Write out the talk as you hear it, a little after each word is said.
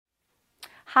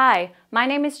Hi, my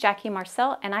name is Jackie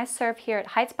Marcel, and I serve here at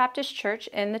Heights Baptist Church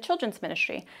in the Children's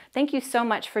Ministry. Thank you so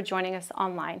much for joining us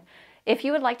online. If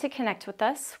you would like to connect with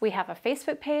us, we have a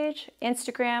Facebook page,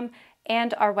 Instagram,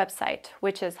 and our website,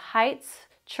 which is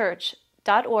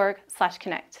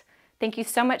heightschurch.org/connect. Thank you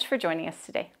so much for joining us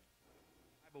today.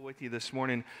 With you this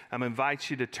morning, I'm invite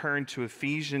you to turn to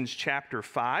Ephesians chapter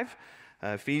 5.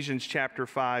 Ephesians chapter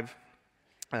 5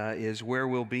 is where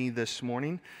we'll be this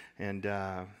morning, and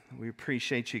we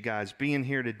appreciate you guys being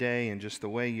here today and just the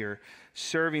way you're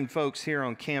serving folks here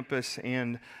on campus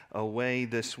and away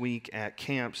this week at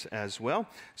camps as well.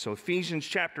 So Ephesians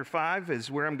chapter 5 is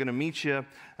where I'm going to meet you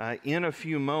in a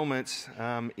few moments.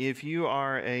 If you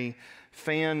are a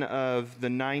fan of the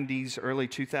 90s, early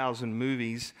 2000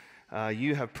 movies,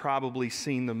 you have probably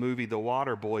seen the movie The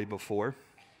Waterboy before.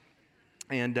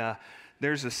 And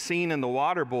there's a scene in The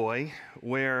Waterboy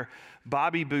where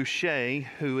Bobby Boucher,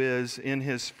 who is in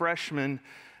his freshman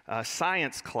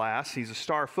science class, he's a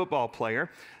star football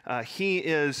player, he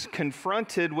is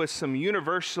confronted with some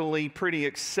universally pretty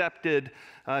accepted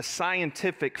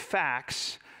scientific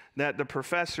facts that the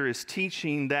professor is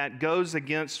teaching that goes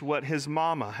against what his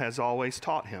mama has always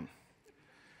taught him.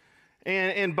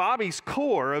 And Bobby's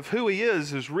core of who he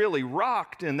is really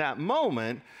rocked in that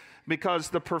moment because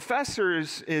the professor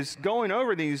is going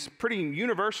over these pretty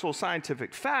universal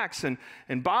scientific facts, and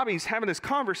Bobby's having this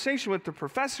conversation with the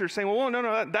professor saying, well,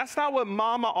 no, that's not what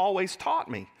Mama always taught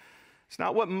me. It's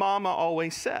not what Mama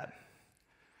always said.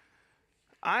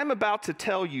 I'm about to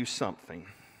tell you something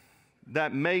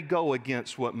that may go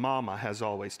against what Mama has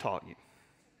always taught you.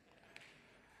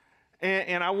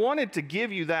 And I wanted to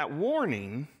give you that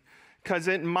warning because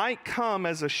it might come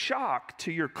as a shock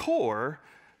to your core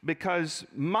because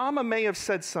Mama may have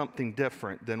said something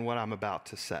different than what I'm about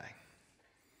to say.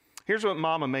 Here's what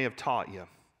Mama may have taught you.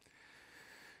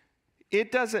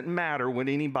 It doesn't matter what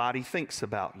anybody thinks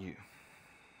about you.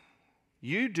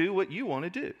 You do what you want to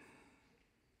do.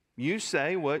 You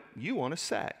say what you want to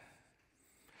say.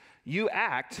 You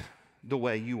act the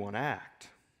way you want to act.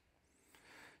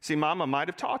 See, Mama might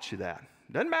have taught you that.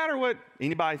 Doesn't matter what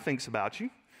anybody thinks about you.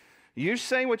 You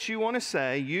say what you want to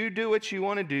say, you do what you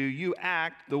want to do, you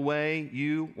act the way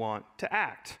you want to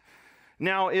act.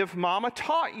 Now, if Mama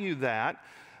taught you that,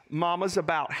 Mama's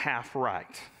about half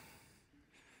right.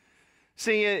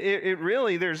 See, it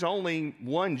really, there's only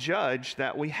one judge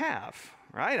that we have,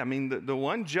 right? I mean, the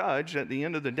one judge at the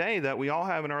end of the day that we all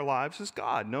have in our lives is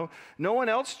God. No one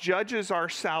else judges our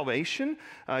salvation.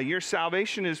 Your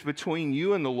salvation is between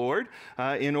you and the Lord.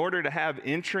 In order to have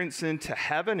entrance into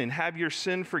heaven and have your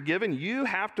sin forgiven, you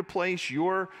have to place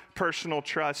your personal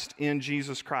trust in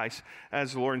Jesus Christ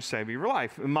as the Lord and Savior of your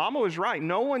life. And Mama was right.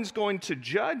 No one's going to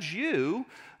judge you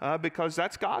because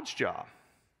that's God's job.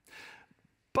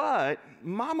 But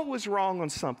Mama was wrong on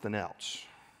something else.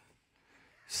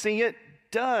 See, it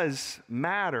does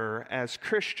matter as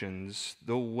Christians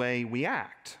the way we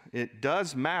act. It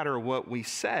does matter what we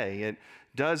say. It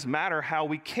does matter how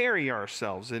we carry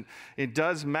ourselves. It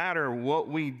does matter what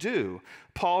we do.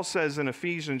 Paul says in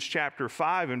Ephesians chapter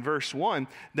 5 and verse 1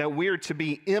 that we are to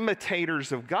be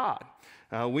imitators of God.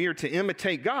 We are to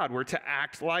imitate God. We're to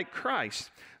act like Christ.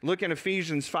 Look in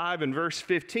Ephesians 5 and verse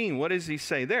 15. What does he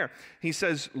say there? He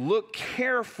says, look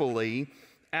carefully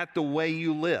at the way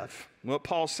you live. What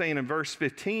Paul's saying in verse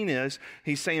 15 is,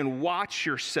 he's saying, watch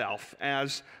yourself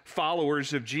as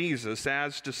followers of Jesus,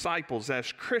 as disciples,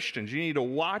 as Christians. You need to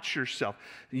watch yourself.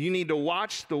 You need to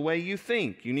watch the way you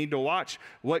think. You need to watch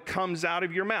what comes out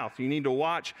of your mouth. You need to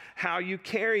watch how you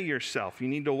carry yourself. You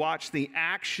need to watch the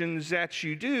actions that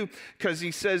you do, because he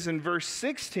says in verse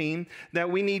 16 that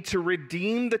we need to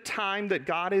redeem the time that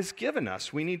God has given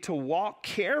us. We need to walk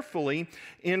carefully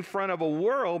in front of a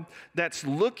world that's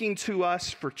looking to us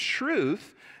for truth,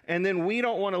 and then we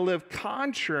don't want to live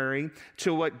contrary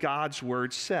to what God's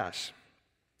word says.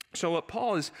 So what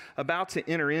Paul is about to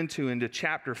enter into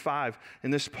chapter 5,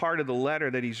 in this part of the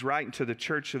letter that he's writing to the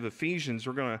church of Ephesians,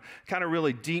 we're going to kind of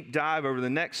really deep dive over the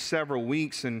next several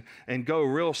weeks and go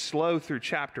real slow through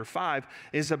chapter 5,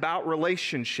 is about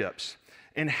relationships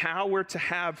and how we're to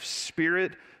have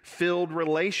Spirit-filled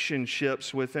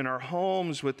relationships within our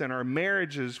homes, within our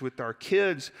marriages, with our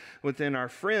kids, within our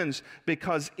friends,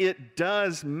 because it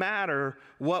does matter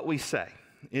what we say.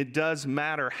 It does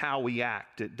matter how we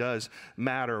act. It does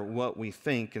matter what we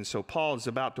think. And so Paul is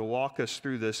about to walk us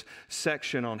through this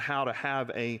section on how to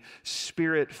have a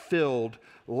Spirit-filled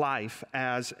life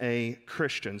as a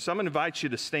Christian. So I'm going to invite you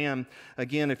to stand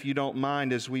again, if you don't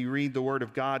mind, as we read the Word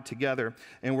of God together.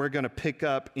 And we're going to pick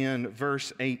up in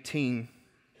verse 18.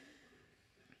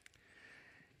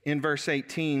 In verse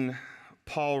 18,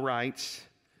 Paul writes,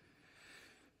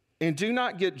 And do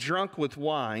not get drunk with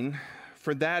wine,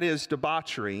 for that is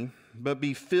debauchery, but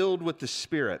be filled with the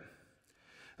Spirit,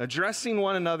 addressing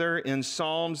one another in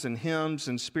psalms and hymns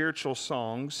and spiritual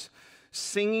songs,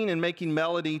 singing and making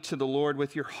melody to the Lord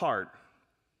with your heart.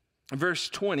 Verse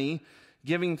 20,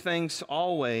 giving thanks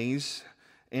always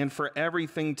and for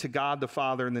everything to God the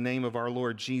Father in the name of our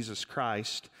Lord Jesus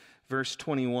Christ. Verse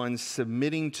 21,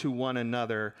 submitting to one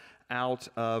another out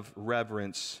of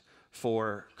reverence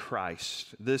for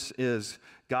Christ. This is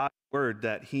God's word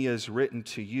that he has written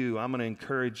to you. I'm going to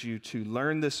encourage you to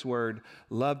learn this word,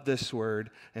 love this word,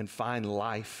 and find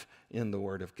life in the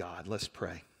word of God. Let's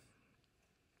pray.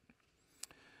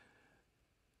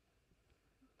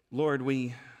 Lord,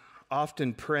 we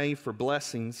often pray for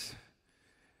blessings,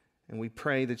 and we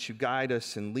pray that you guide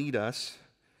us and lead us.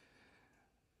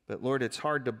 But Lord, it's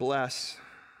hard to bless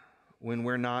when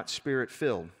we're not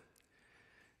Spirit-filled.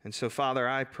 And so, Father,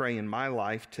 I pray in my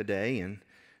life today and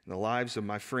in the lives of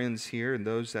my friends here and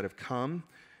those that have come,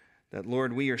 that,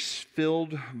 Lord, we are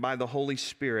filled by the Holy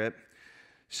Spirit,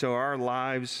 so our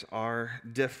lives are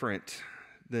different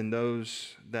than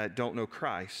those that don't know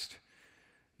Christ,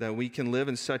 that we can live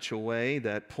in such a way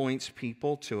that points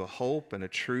people to a hope and a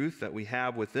truth that we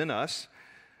have within us,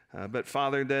 but,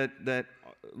 Father, that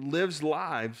lives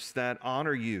lives that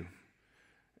honor you.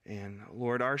 And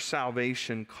Lord, our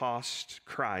salvation cost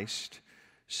Christ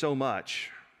so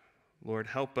much. Lord,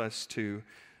 help us to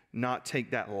not take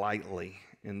that lightly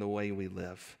in the way we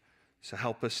live. So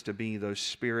help us to be those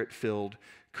Spirit-filled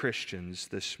Christians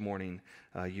this morning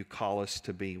you call us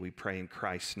to be. We pray in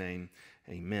Christ's name.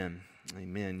 Amen.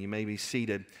 Amen. You may be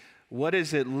seated. What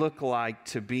does it look like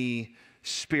to be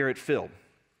Spirit-filled?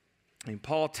 And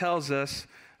Paul tells us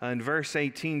in verse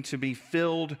 18 to be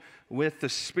filled with the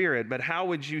Spirit. But how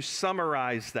would you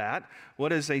summarize that? What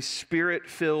does a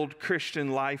Spirit-filled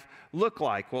Christian life look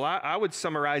like? Well, I would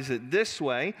summarize it this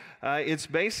way. It's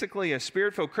basically a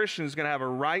Spirit-filled Christian is going to have a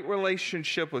right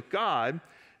relationship with God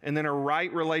and then a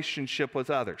right relationship with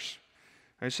others.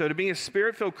 And so to be a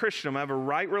Spirit-filled Christian, I'm going to have a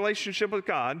right relationship with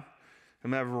God. I'm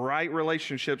going to have right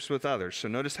relationships with others. So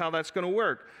notice how that's going to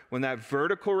work. When that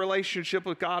vertical relationship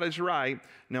with God is right,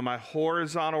 now my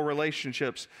horizontal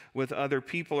relationships with other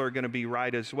people are going to be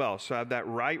right as well. So I have that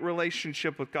right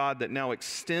relationship with God that now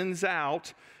extends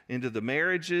out into the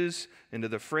marriages, into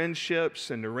the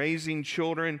friendships, into raising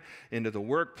children, into the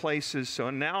workplaces. So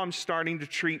now I'm starting to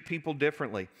treat people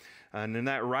differently. And in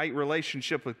that right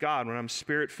relationship with God, when I'm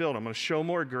Spirit-filled, I'm going to show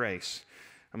more grace.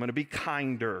 I'm going to be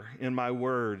kinder in my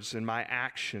words and my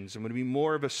actions. I'm going to be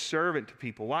more of a servant to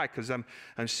people. Why? Because I'm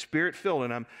Spirit-filled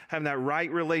and I'm having that right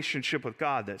relationship with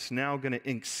God that's now going to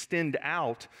extend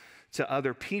out to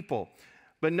other people.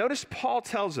 But notice Paul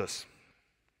tells us,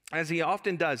 as he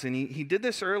often does, and he did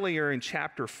this earlier in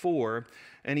chapter 4,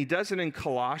 and he does it in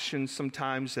Colossians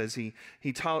sometimes as he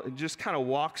just kind of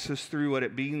walks us through what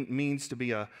it means to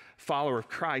be a follower of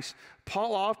Christ.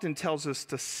 Paul often tells us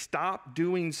to stop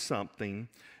doing something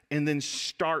and then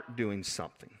start doing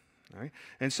something. Right?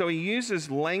 And so he uses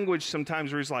language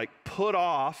sometimes where he's like, put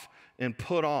off and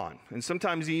put on. And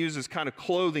sometimes he uses kind of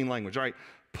clothing language, right?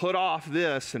 Put off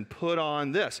this and put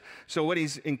on this. So what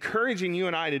he's encouraging you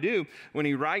and I to do when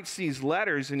he writes these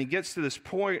letters and he gets to this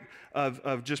point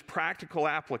of just practical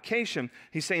application,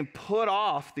 he's saying put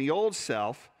off the old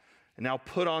self and now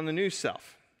put on the new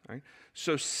self. Right?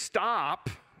 So stop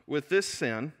with this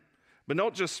sin, but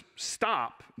don't just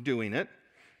stop doing it.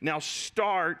 Now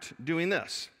start doing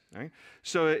this. Right?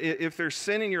 So if there's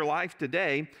sin in your life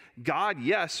today, God,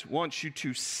 yes, wants you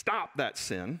to stop that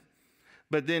sin,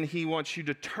 but then he wants you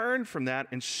to turn from that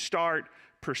and start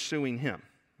pursuing him.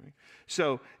 Right?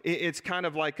 So it's kind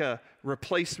of like a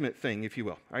replacement thing, if you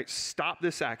will. Right? Stop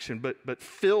this action, but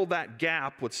fill that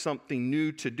gap with something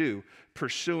new to do,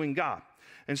 pursuing God.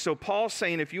 And so Paul's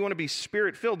saying if you want to be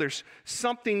Spirit-filled, there's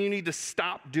something you need to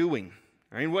stop doing.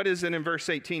 Right? And what is it in verse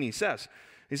 18 he says?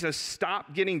 He says,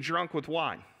 stop getting drunk with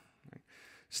wine. Right?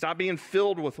 Stop being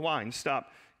filled with wine.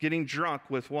 Stop getting drunk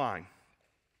with wine.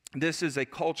 This is a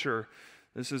culture,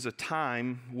 this is a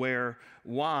time where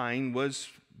wine was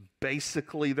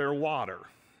basically their water,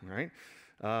 right?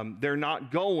 They're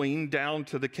not going down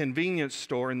to the convenience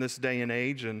store in this day and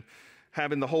age and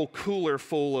having the whole cooler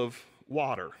full of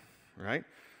water, right?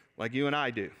 Like you and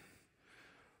I do.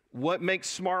 What makes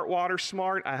smart water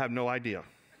smart? I have no idea.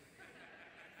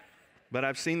 But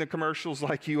I've seen the commercials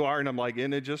like you are, and I'm like,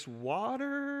 isn't it just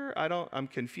water? I'm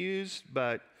confused,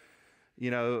 but,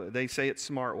 you know, they say it's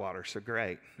smart water, so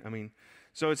great. I mean,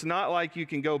 so it's not like you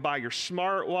can go buy your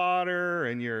smart water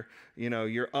and your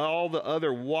all the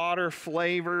other water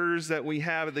flavors that we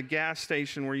have at the gas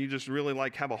station where you just really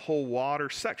like have a whole water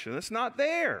section. That's not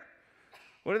there.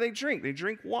 What do they drink? They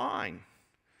drink wine.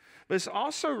 But it's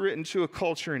also written to a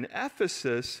culture in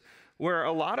Ephesus where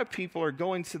a lot of people are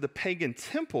going to the pagan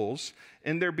temples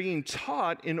and they're being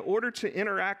taught in order to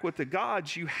interact with the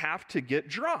gods, you have to get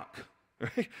drunk.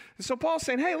 Right? And so Paul's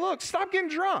saying, hey, look, stop getting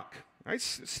drunk. Right?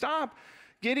 Stop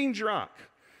getting drunk.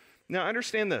 Now,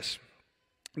 understand this.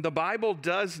 The Bible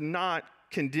does not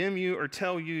condemn you or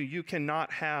tell you you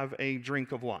cannot have a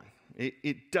drink of wine.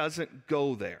 It doesn't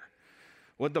go there.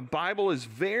 What the Bible is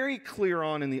very clear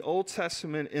on in the Old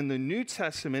Testament and the New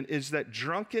Testament is that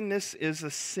drunkenness is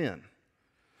a sin.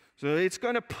 So it's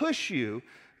going to push you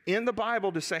in the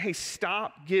Bible to say, hey,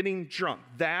 stop getting drunk.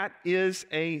 That is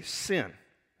a sin.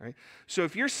 Right? So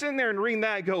if you're sitting there and reading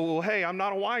that and go, well, hey, I'm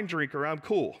not a wine drinker, I'm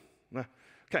cool.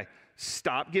 Okay,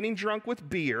 stop getting drunk with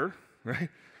beer, right?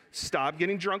 Stop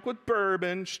getting drunk with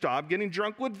bourbon. Stop getting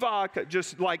drunk with vodka.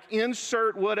 Just like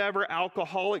insert whatever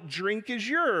alcoholic drink is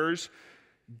yours.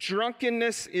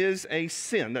 Drunkenness is a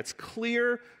sin. That's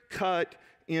clear cut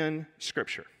in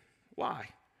Scripture. Why?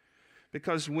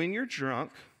 Because when you're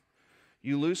drunk,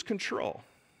 you lose control.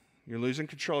 You're losing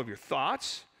control of your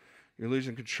thoughts. You're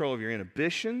losing control of your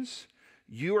inhibitions.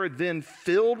 You are then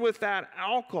filled with that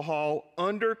alcohol,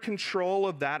 under control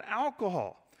of that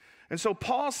alcohol. And so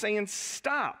Paul's saying,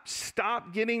 stop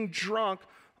getting drunk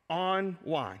on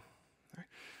wine. Right?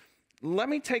 Let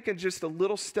me take it just a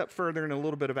little step further and a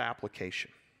little bit of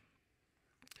application.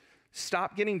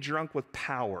 Stop getting drunk with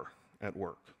power at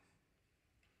work.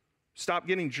 Stop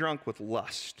getting drunk with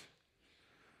lust.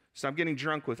 Stop getting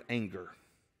drunk with anger.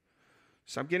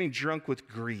 Stop getting drunk with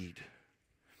greed.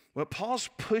 What Paul's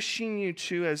pushing you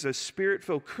to as a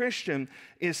Spirit-filled Christian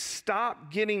is stop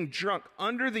getting drunk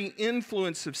under the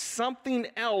influence of something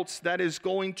else that is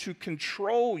going to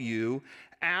control you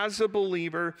as a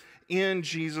believer in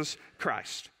Jesus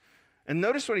Christ. And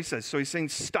notice what he says. So he's saying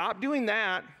stop doing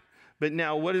that, but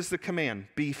now what is the command?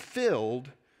 Be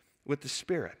filled with the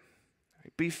Spirit.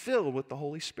 Be filled with the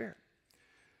Holy Spirit.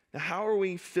 Now, how are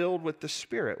we filled with the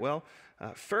Spirit? Well,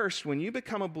 first, when you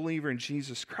become a believer in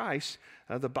Jesus Christ,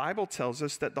 the Bible tells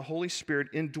us that the Holy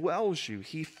Spirit indwells you.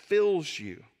 He fills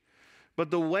you. But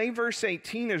the way verse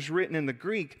 18 is written in the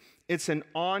Greek, it's an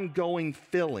ongoing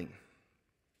filling.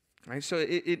 Right? So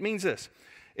it means this.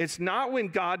 It's not when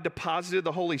God deposited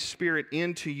the Holy Spirit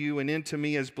into you and into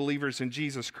me as believers in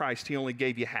Jesus Christ, he only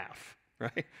gave you half,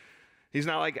 right? He's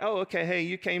not like, oh, okay, hey,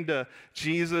 you came to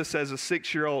Jesus as a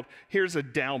 6-year-old. Here's a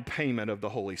down payment of the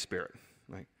Holy Spirit.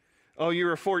 Like, oh, you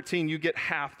were 14, you get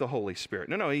half the Holy Spirit.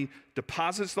 No, he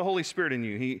deposits the Holy Spirit in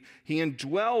you. He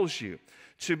indwells you.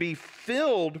 To be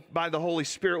filled by the Holy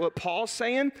Spirit, what Paul's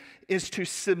saying is to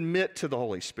submit to the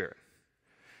Holy Spirit.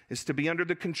 It's to be under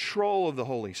the control of the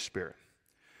Holy Spirit.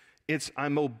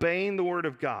 I'm obeying the Word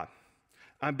of God.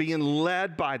 I'm being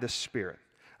led by the Spirit.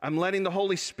 I'm letting the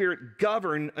Holy Spirit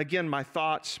govern, again, my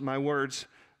thoughts, my words,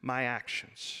 my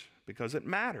actions, because it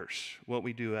matters what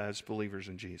we do as believers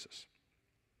in Jesus.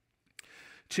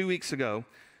 2 weeks ago,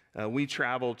 we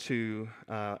traveled to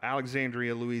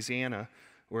Alexandria, Louisiana,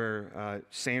 where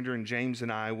Sandra and James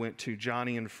and I went to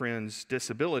Johnny and Friends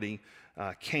Disability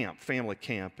camp, family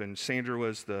camp. And Sandra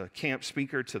was the camp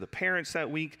speaker to the parents that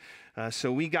week.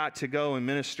 So we got to go and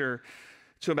minister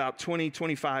to about 20,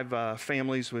 25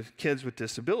 families with kids with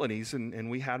disabilities, and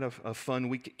we had a fun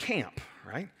week at camp,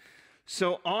 right?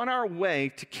 So on our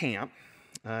way to camp,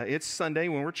 it's Sunday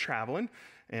when we're traveling,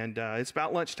 and it's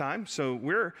about lunchtime, so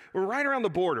we're right around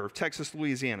the border of Texas,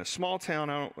 Louisiana, small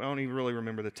town. I don't even really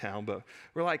remember the town, but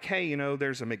we're like, hey,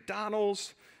 there's a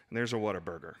McDonald's and there's a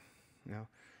Whataburger.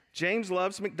 James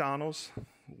loves McDonald's.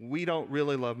 We don't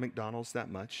really love McDonald's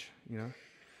that much,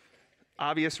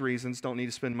 Obvious reasons, don't need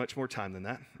to spend much more time than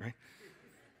that, right?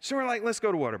 So we're like, let's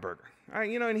go to Whataburger. All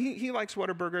right, and he likes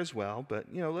Whataburger as well, but,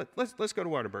 let's go to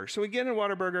Whataburger. So we get in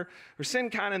Whataburger. We're sitting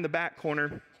kind of in the back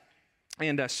corner,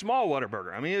 and a small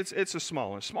Whataburger. I mean, it's a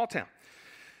small town.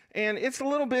 And it's a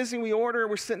little busy. We order.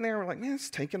 We're sitting there. We're like, man, it's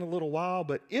taking a little while,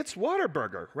 but it's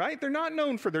Whataburger, right? They're not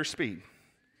known for their speed.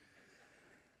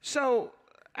 So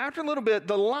after a little bit,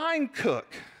 the line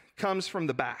cook comes from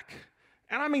the back.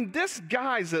 And I mean, this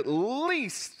guy's at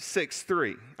least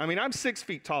 6'3". I mean, I'm 6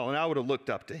 feet tall, and I would have looked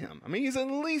up to him. I mean, he's at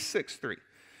least 6'3".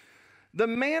 The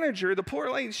manager, the poor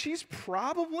lady, she's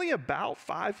probably about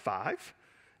 5'5".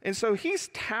 And so he's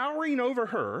towering over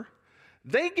her.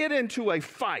 They get into a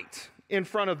fight in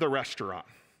front of the restaurant.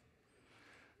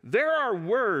 There are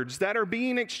words that are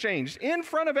being exchanged in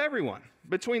front of everyone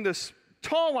between this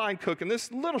tall line cook and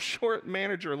this little short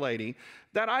manager lady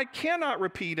that I cannot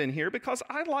repeat in here because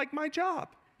I like my job,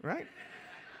 right?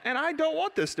 And I don't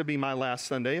want this to be my last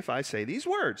Sunday if I say these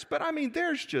words. But I mean,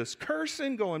 there's just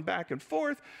cursing going back and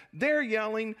forth. They're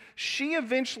yelling. She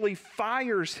eventually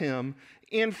fires him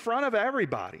in front of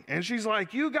everybody. And she's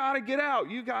like, you got to get out.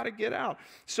 You got to get out.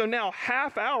 So now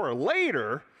half hour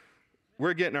later,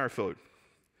 we're getting our food.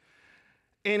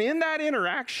 And in that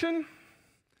interaction,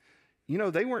 you know,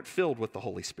 they weren't filled with the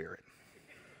Holy Spirit.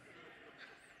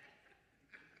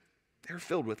 They were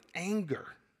filled with anger.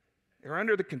 They were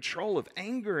under the control of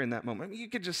anger in that moment. I mean, you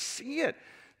could just see it.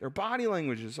 Their body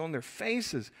languages on their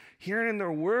faces, hearing in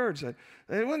their words. It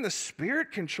wasn't the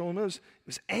Spirit controlling those. It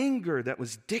was anger that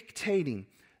was dictating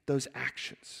those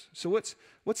actions. So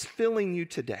what's filling you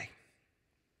today?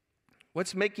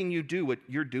 What's making you do what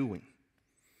you're doing?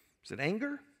 Is it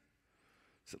anger?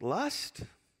 Is it lust?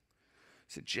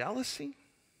 Is it jealousy?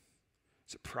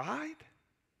 Is it pride?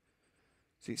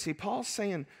 See, Paul's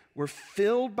saying we're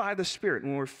filled by the Spirit.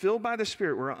 When we're filled by the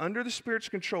Spirit, we're under the Spirit's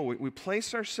control. We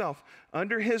place ourselves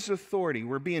under His authority.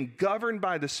 We're being governed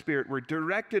by the Spirit. We're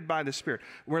directed by the Spirit.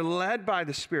 We're led by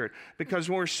the Spirit. Because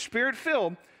when we're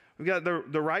Spirit-filled, we've got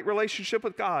the right relationship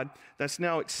with God that's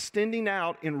now extending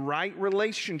out in right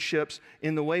relationships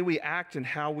in the way we act and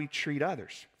how we treat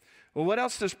others. Well, what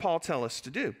else does Paul tell us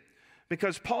to do?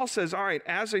 Because Paul says, all right,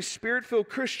 as a Spirit-filled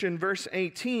Christian, verse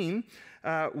 18,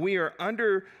 we are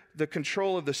under the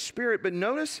control of the Spirit, but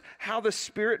notice how the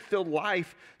Spirit-filled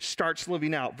life starts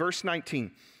living out. Verse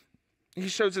 19, he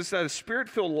shows us that a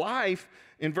Spirit-filled life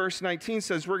in verse 19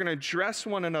 says we're going to address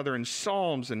one another in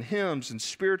psalms and hymns and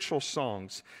spiritual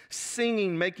songs,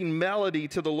 singing, making melody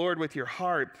to the Lord with your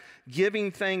heart,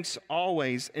 giving thanks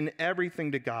always in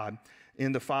everything to God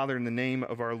in the Father in the name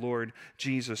of our Lord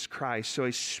Jesus Christ. So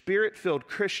a Spirit-filled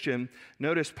Christian,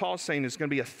 notice Paul's saying, is going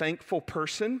to be a thankful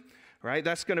person. Right?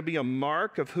 That's going to be a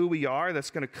mark of who we are.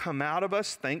 That's going to come out of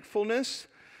us, thankfulness.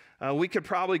 We could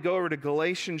probably go over to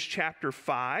Galatians chapter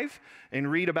 5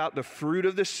 and read about the fruit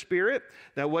of the Spirit,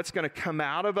 that what's going to come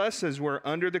out of us as we're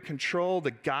under the control, the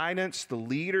guidance, the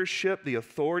leadership, the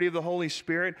authority of the Holy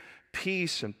Spirit,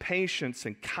 peace and patience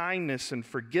and kindness and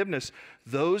forgiveness.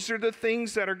 Those are the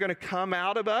things that are going to come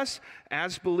out of us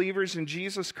as believers in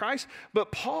Jesus Christ.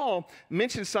 But Paul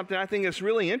mentions something I think is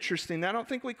really interesting that I don't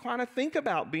think we kind of think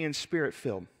about being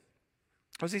Spirit-filled.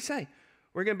 What does he say?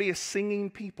 We're going to be a singing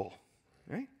people,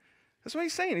 right? That's what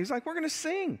he's saying. He's like, we're going to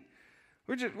sing.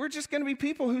 We're just going to be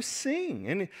people who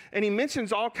sing. And he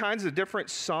mentions all kinds of different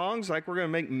songs, like we're going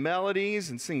to make melodies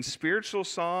and sing spiritual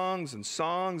songs.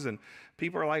 And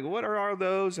people are like, what are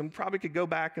those? And probably could go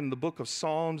back in the book of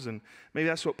Psalms, and maybe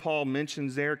that's what Paul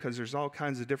mentions there, because there's all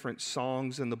kinds of different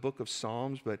songs in the book of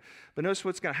Psalms. But notice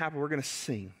what's going to happen. We're going to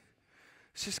sing.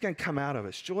 It's just going to come out of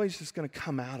us. Joy is just going to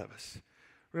come out of us.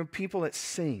 We're going to be people that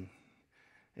sing.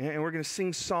 And we're going to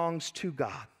sing songs to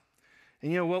God.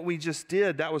 And you know what we just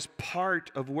did, that was part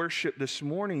of worship this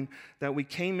morning, that we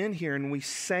came in here and we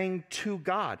sang to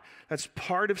God. That's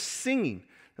part of singing.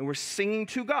 And we're singing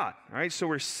to God, right? So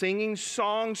we're singing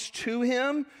songs to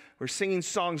Him. We're singing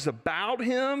songs about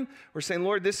Him. We're saying,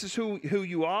 Lord, this is who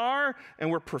you are.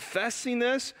 And we're professing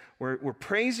this. We're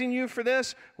praising you for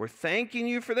this. We're thanking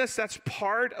you for this. That's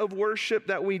part of worship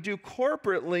that we do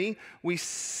corporately. We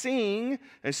sing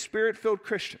as Spirit-filled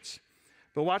Christians.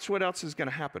 But watch what else is going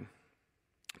to happen.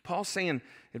 Paul's saying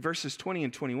in verses 20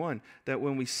 and 21 that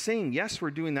when we sing, yes, we're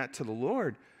doing that to the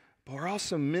Lord, but we're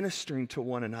also ministering to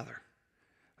one another,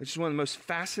 which is one of the most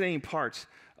fascinating parts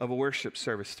of a worship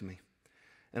service to me.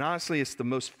 And honestly, it's the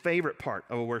most favorite part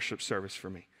of a worship service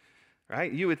for me,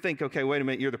 right? You would think, okay, wait a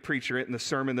minute, you're the preacher, isn't the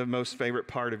sermon the most favorite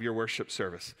part of your worship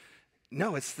service?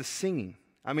 No, it's the singing.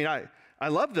 I mean, I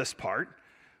love this part,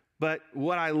 but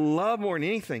what I love more than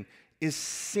anything is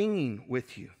singing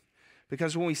with you.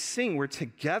 Because when we sing, we're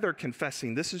together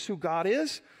confessing this is who God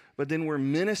is, but then we're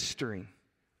ministering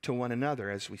to one another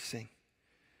as we sing.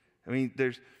 I mean,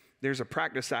 there's a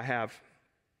practice I have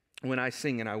when I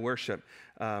sing and I worship.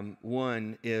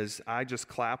 One is I just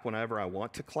clap whenever I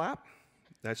want to clap.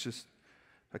 That's just,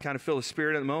 I kind of feel the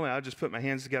Spirit at the moment. I just put my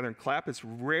hands together and clap. It's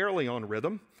rarely on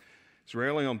rhythm. It's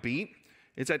rarely on beat.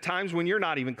 It's at times when you're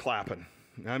not even clapping.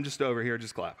 I'm just over here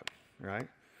just clapping, right?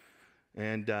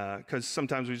 And because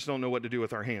sometimes we just don't know what to do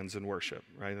with our hands in worship,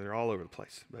 right? They're all over the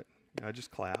place, but I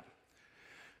just clap.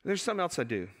 And there's something else I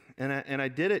do, and I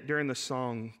did it during the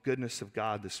song Goodness of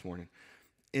God this morning,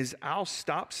 is I'll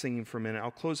stop singing for a minute,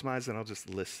 I'll close my eyes, and I'll just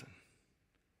listen.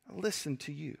 I'll listen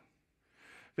to you.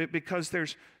 Because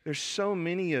there's so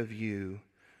many of you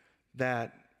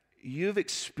that you've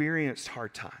experienced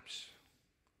hard times,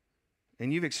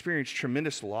 and you've experienced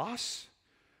tremendous loss,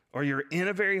 or you're in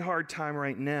a very hard time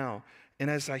right now, and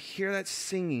as I hear that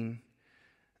singing,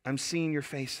 I'm seeing your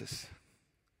faces.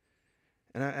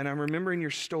 And I'm remembering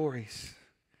your stories.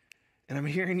 And I'm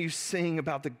hearing you sing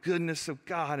about the goodness of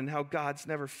God and how God's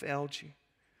never failed you.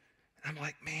 And I'm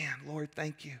like, man, Lord,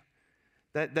 thank you.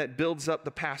 That builds up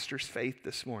the pastor's faith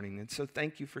this morning. And so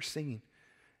thank you for singing.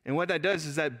 And what that does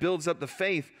is that builds up the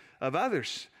faith of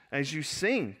others as you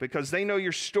sing, because they know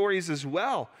your stories as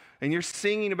well. And you're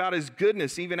singing about his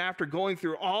goodness even after going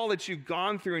through all that you've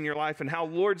gone through in your life and how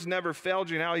Lord's never failed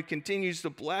you and how he continues to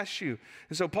bless you.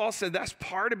 And so Paul said that's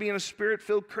part of being a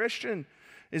Spirit-filled Christian,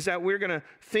 is that we're going to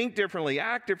think differently,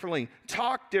 act differently,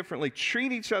 talk differently,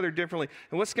 treat each other differently.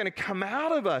 And what's going to come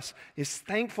out of us is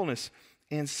thankfulness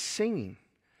and singing.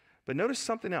 But notice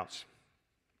something else.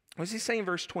 What does he say in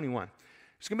verse 21?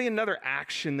 There's going to be another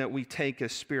action that we take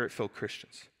as Spirit-filled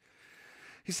Christians.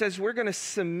 He says we're going to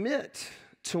submit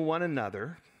to one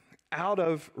another out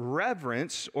of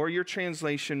reverence, or your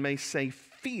translation may say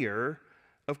fear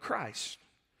of Christ.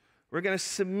 We're going to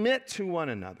submit to one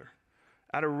another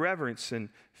out of reverence and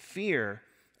fear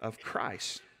of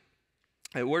Christ.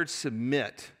 The word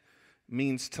submit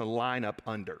means to line up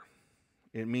under.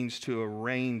 It means to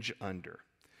arrange under.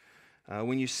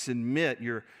 When you submit,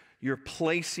 you're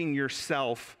placing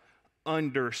yourself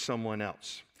under someone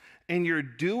else. And you're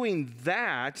doing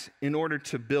that in order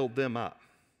to build them up.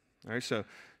 All right, so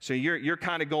you're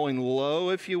kind of going low,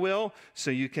 if you will,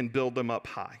 so you can build them up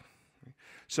high.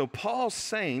 So Paul's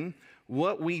saying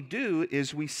what we do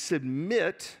is we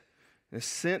submit, in a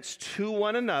sense, to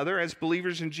one another as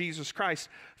believers in Jesus Christ,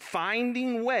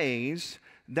 finding ways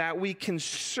that we can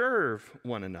serve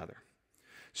one another.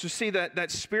 So see,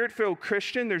 that Spirit-filled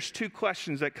Christian, there's two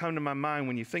questions that come to my mind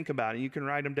when you think about it. You can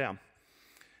write them down.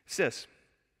 It's this.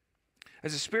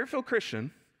 As a Spirit-filled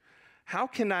Christian, how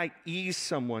can I ease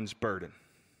someone's burden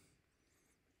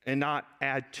and not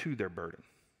add to their burden?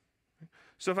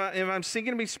 So if I'm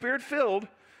seeking to be Spirit-filled,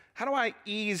 how do I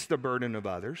ease the burden of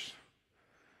others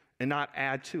and not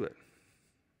add to it?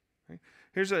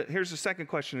 Here's a second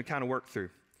question to kind of work through.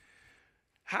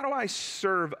 How do I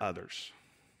serve others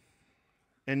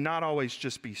and not always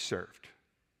just be served?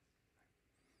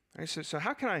 So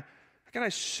how can I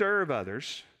serve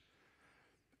others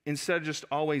instead of just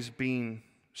always being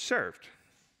served?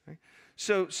 Okay?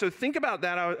 So think about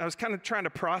that. I was kind of trying to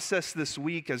process this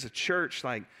week as a church,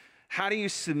 like, how do you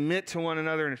submit to one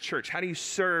another in a church? How do you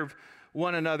serve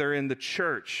one another in the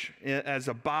church as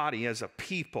a body, as a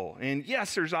people? And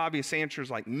yes, there's obvious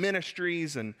answers like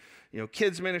ministries and,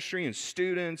 kids ministry and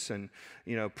students and,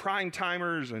 prime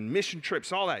timers and mission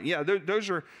trips, all that. Yeah, those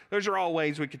are all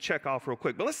ways we could check off real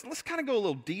quick. But let's kind of go a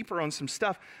little deeper on some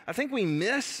stuff I think we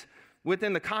miss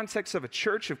within the context of a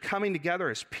church, of coming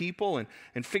together as people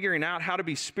and figuring out how to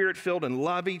be Spirit-filled and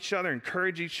love each other,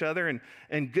 encourage each other,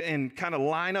 and kind of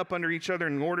line up under each other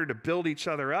in order to build each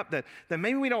other up that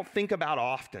maybe we don't think about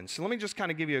often. So let me just kind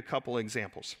of give you a couple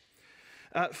examples.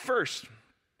 First,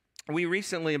 we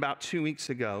recently, about 2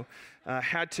 weeks ago,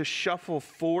 had to shuffle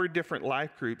 4 different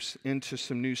life groups into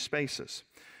some new spaces.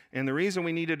 And the reason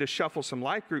we needed to shuffle some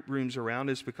life group rooms around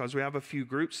is because we have a few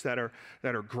groups that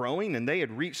are growing, and they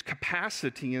had reached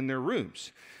capacity in their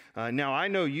rooms. Now, I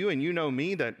know you and you know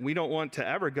me that we don't want to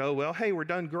ever go, well, hey, we're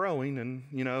done growing and,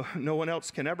 no one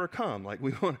else can ever come. Like,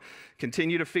 we want to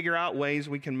continue to figure out ways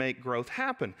we can make growth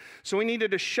happen. So we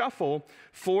needed to shuffle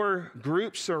 4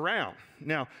 groups around.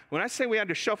 Now, when I say we had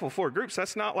to shuffle 4 groups,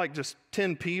 that's not like just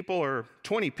 10 people or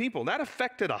 20 people. That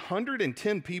affected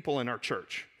 110 people in our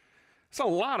church. It's a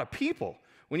lot of people.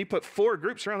 When you put 4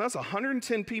 groups around, that's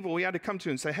 110 people we had to come to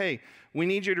and say, hey, we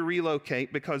need you to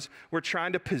relocate because we're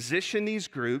trying to position these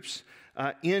groups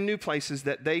in new places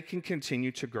that they can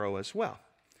continue to grow as well.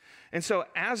 And so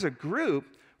as a group,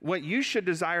 what you should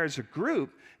desire as a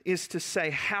group is to say,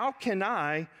 how can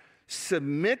I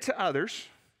submit to others,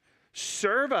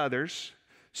 serve others,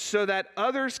 so that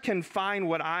others can find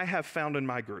what I have found in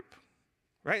my group?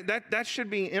 Right? That should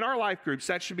be, in our life groups,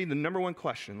 that should be the number one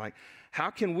question. Like, how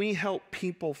can we help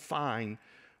people find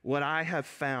what I have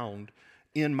found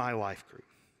in my life group?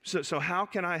 So how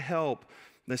can I help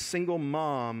the single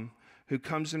mom who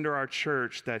comes into our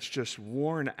church that's just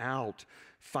worn out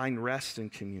find rest in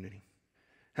community?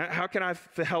 How can I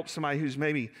help somebody who's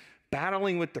maybe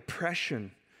battling with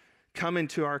depression come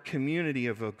into our community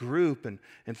of a group and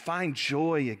find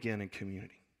joy again in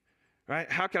community? Right?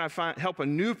 How can I help a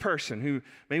new person who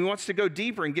maybe wants to go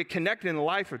deeper and get connected in the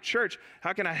life of church?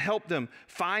 How can I help them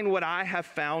find what I have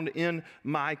found in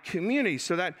my community?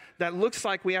 So that looks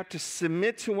like we have to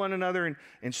submit to one another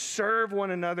and serve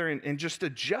one another and just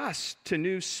adjust to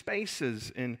new spaces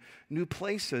and new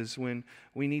places when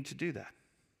we need to do that.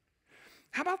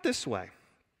 How about this way?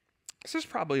 This is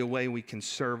probably a way we can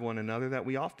serve one another that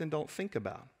we often don't think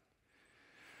about.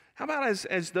 How about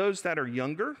as those that are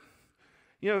younger?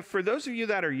 You know, for those of you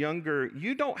that are younger,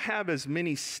 you don't have as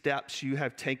many steps you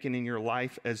have taken in your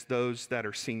life as those that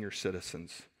are senior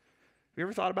citizens. Have you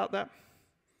ever thought about that?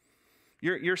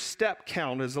 Your step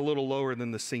count is a little lower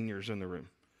than the seniors in the room.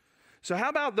 So how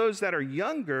about those that are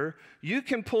younger? You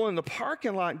can pull in the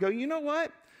parking lot and go, you know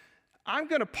what? I'm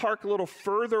going to park a little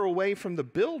further away from the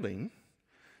building,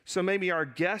 so maybe our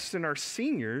guests and our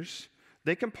seniors,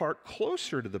 they can park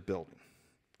closer to the building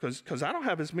because I don't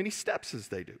have as many steps as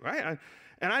they do, right?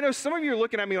 And I know some of you are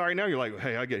looking at me right now, you're like,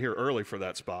 hey, I get here early for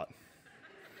that spot.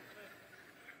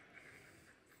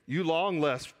 You long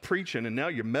left preaching and now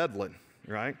you're meddling,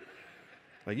 right?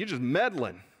 Like you're just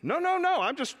meddling. No,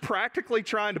 I'm just practically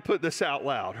trying to put this out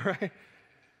loud, right?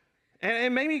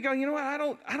 And maybe you go, you know what,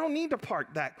 I don't need to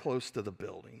park that close to the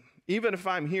building. Even if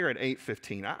I'm here at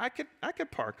 8:15, I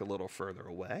could park a little further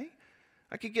away.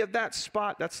 I could get that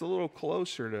spot that's a little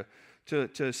closer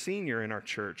to a senior in our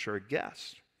church or a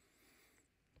guest.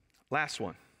 Last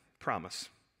one, promise.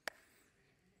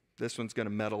 This one's going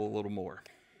to meddle a little more.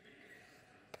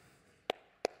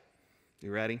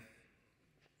 You ready?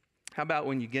 How about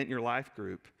when you get in your life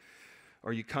group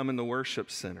or you come in the worship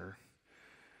center,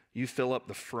 you fill up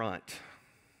the front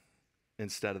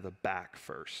instead of the back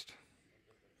first?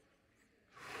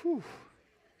 Whew.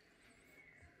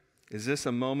 Is this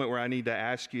a moment where I need to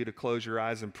ask you to close your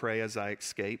eyes and pray as I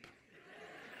escape?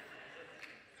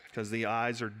 Because the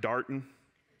eyes are darting.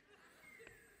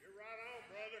 You're right on,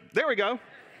 brother. There we go.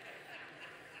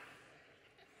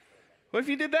 What if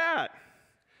you did that?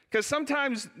 Because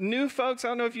sometimes new folks, I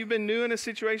don't know if you've been new in a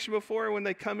situation before, when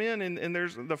they come in and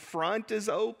there's the front is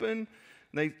open,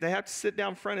 they have to sit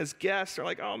down front as guests. They're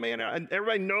like, oh man,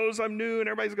 everybody knows I'm new and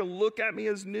everybody's going to look at me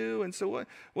as new. And so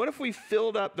what if we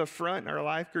filled up the front in our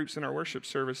life groups and our worship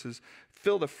services,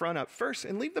 fill the front up first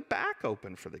and leave the back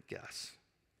open for the guests?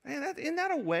 Man, isn't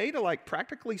that a way to like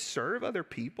practically serve other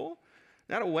people?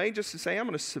 Not a way just to say, I'm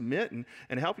going to submit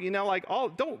and help you. Now, like,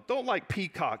 don't like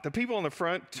peacock. The people in the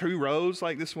front 2 rows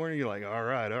like this morning, you're like, all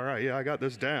right, yeah, I got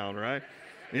this down, right?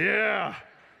 Yeah,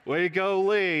 way to go,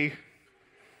 Lee.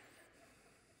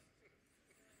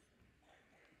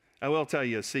 I will tell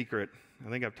you a secret. I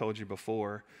think I've told you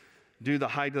before. Due to the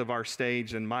height of our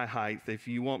stage and my height, if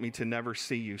you want me to never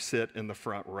see you, sit in the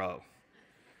front row.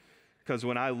 Because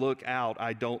when I look out,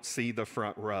 I don't see the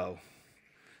front row.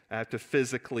 I have to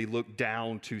physically look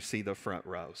down to see the front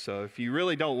row. So if you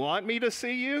really don't want me to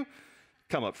see you,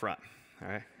 come up front, all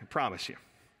right? I promise you.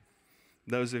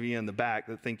 Those of you in the back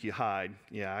that think you hide,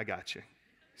 yeah, I got you.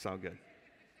 It's all good.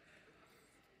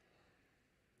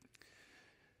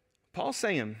 Paul's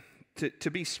saying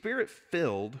to be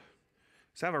spirit-filled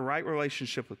is to have a right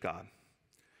relationship with God,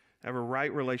 have a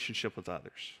right relationship with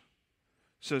others.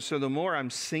 So the more I'm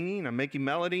singing, I'm making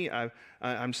melody,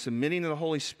 I'm submitting to the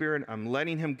Holy Spirit, I'm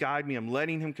letting Him guide me, I'm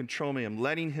letting Him control me, I'm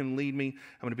letting Him lead me.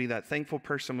 I'm going to be that thankful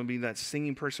person, I'm going to be that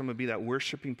singing person, I'm going to be that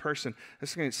worshiping person.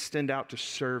 That's going to extend out to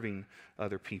serving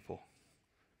other people.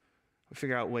 We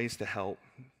figure out ways to help,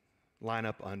 line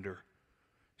up under,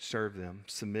 serve them,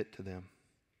 submit to them.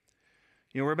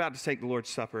 You know, we're about to take the Lord's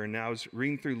Supper, and I was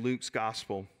reading through Luke's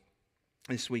gospel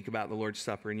this week about the Lord's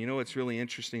Supper. And you know what's really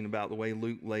interesting about the way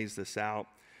Luke lays this out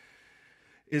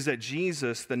is that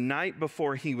Jesus, the night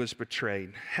before He was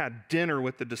betrayed, had dinner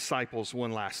with the disciples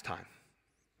one last time,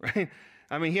 right?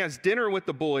 I mean, He has dinner with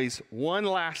the boys one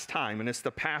last time, and it's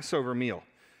the Passover meal.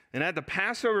 And at the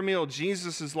Passover meal,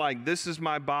 Jesus is like, this is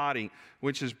my body,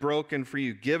 which is broken for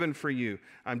you, given for you.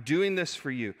 I'm doing this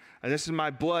for you. And this is my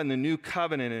blood in the new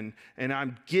covenant, and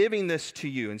I'm giving this to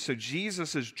you. And so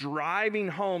Jesus is driving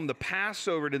home the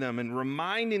Passover to them and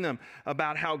reminding them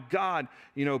about how God,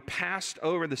 passed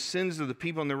over the sins of the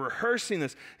people. And they're rehearsing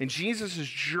this. And Jesus is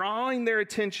drawing their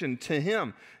attention to Him.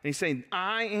 And He's saying,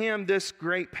 I am this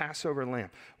great Passover lamb.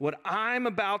 What I'm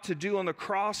about to do on the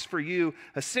cross for you,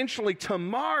 essentially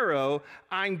tomorrow,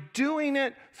 I'm doing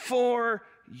it for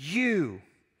you.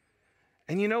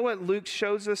 And you know what Luke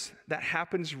shows us that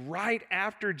happens right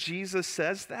after Jesus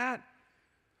says that?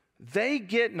 They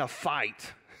get in a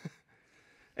fight.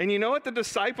 And you know what the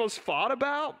disciples fought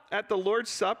about at the Lord's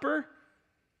Supper?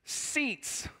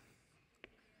 Seats.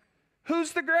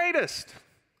 Who's the greatest?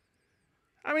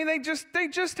 I mean, they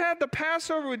just had the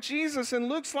Passover with Jesus, and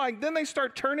Luke's like, then they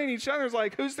start turning each other. It's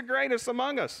like, who's the greatest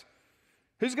among us?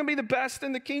 Who's going to be the best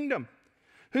in the kingdom?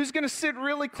 Who's going to sit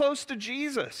really close to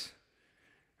Jesus?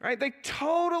 Right? They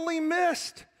totally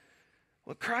missed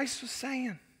what Christ was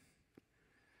saying.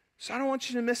 So I don't want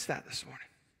you to miss that this morning.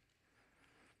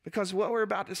 Because what we're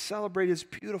about to celebrate is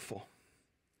beautiful.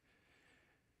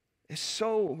 It's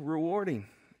so rewarding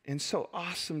and so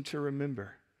awesome to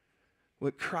remember.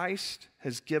 what Christ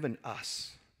has given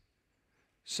us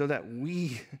so that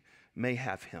we may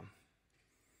have him,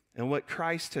 and what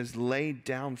Christ has laid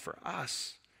down for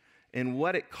us, and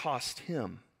what it cost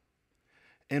him,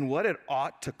 and what it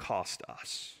ought to cost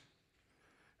us.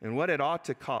 And what it ought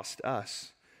to cost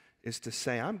us is to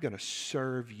say, I'm going to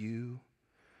serve you.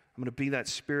 I'm going to be that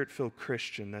Spirit-filled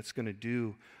Christian that's going to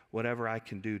do whatever I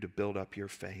can do to build up your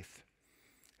faith.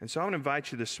 And so I want to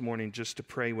invite you this morning just to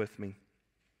pray with me.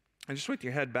 And just with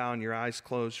your head bowed and your eyes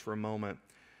closed for a moment,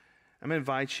 I'm going to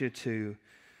invite you to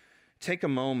take a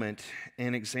moment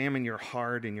and examine your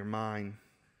heart and your mind.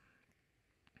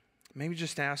 Maybe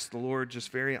just ask the Lord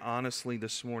just very honestly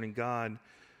this morning, God,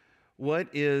 what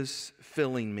is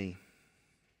filling me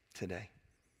today?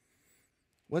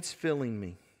 What's filling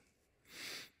me?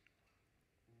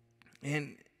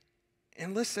 And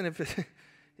listen,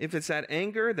 if it's that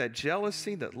anger, that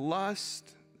jealousy, that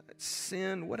lust, that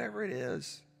sin, whatever it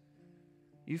is,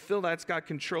 you feel that's got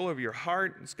control over your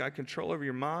heart, it's got control over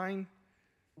your mind,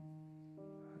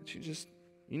 but you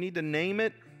need to name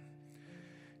it.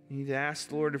 You need to ask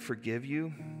the Lord to forgive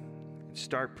you and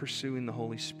start pursuing the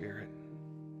Holy Spirit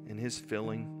and his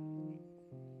filling.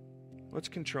 What's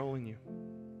controlling you?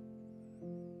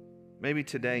 Maybe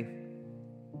today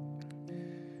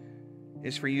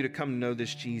is for you to come to know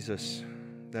this Jesus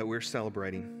that we're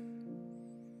celebrating.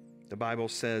 The Bible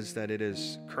says that it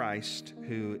is Christ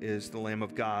who is the Lamb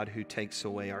of God who takes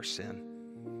away our sin.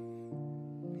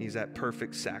 He's that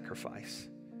perfect sacrifice.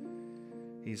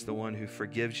 He's the one who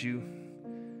forgives you,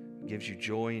 gives you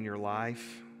joy in your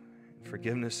life,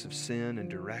 forgiveness of sin and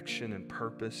direction and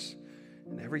purpose.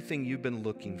 And everything you've been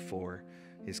looking for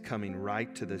is coming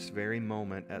right to this very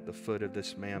moment at the foot of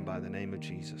this man by the name of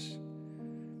Jesus.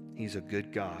 He's a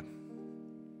good God.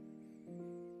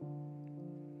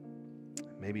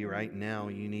 Maybe right now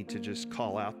you need to just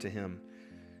call out to him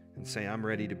and say, I'm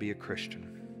ready to be a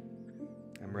Christian.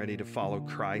 I'm ready to follow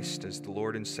Christ as the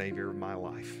Lord and Savior of my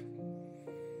life.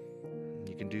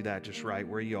 You can do that just right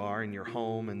where you are in your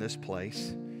home in this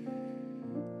place.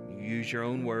 You use your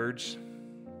own words,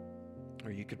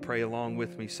 or you could pray along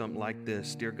with me something like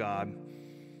this. Dear God,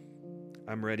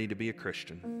 I'm ready to be a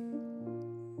Christian.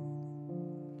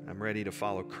 I'm ready to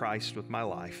follow Christ with my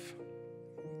life.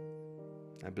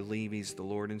 I believe he's the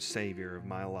Lord and Savior of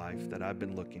my life that I've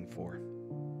been looking for.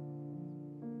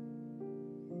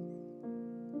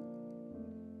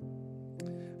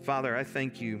 Father, I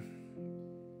thank you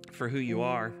for who you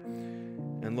are.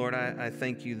 And Lord, I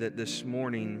thank you that this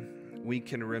morning we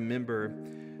can remember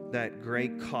that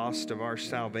great cost of our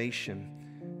salvation.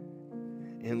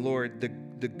 And Lord,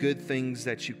 the good things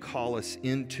that you call us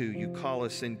into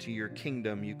your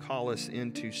kingdom. You call us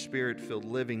into Spirit-filled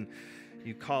living.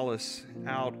 You call us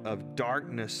out of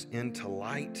darkness into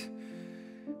light.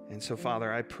 And so,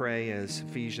 Father, I pray, as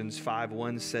Ephesians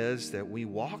 5:1 says, that we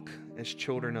walk as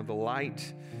children of the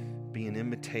light, being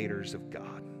imitators of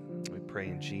God. We pray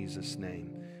in Jesus'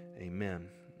 name. Amen.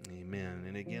 Amen.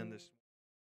 And again, this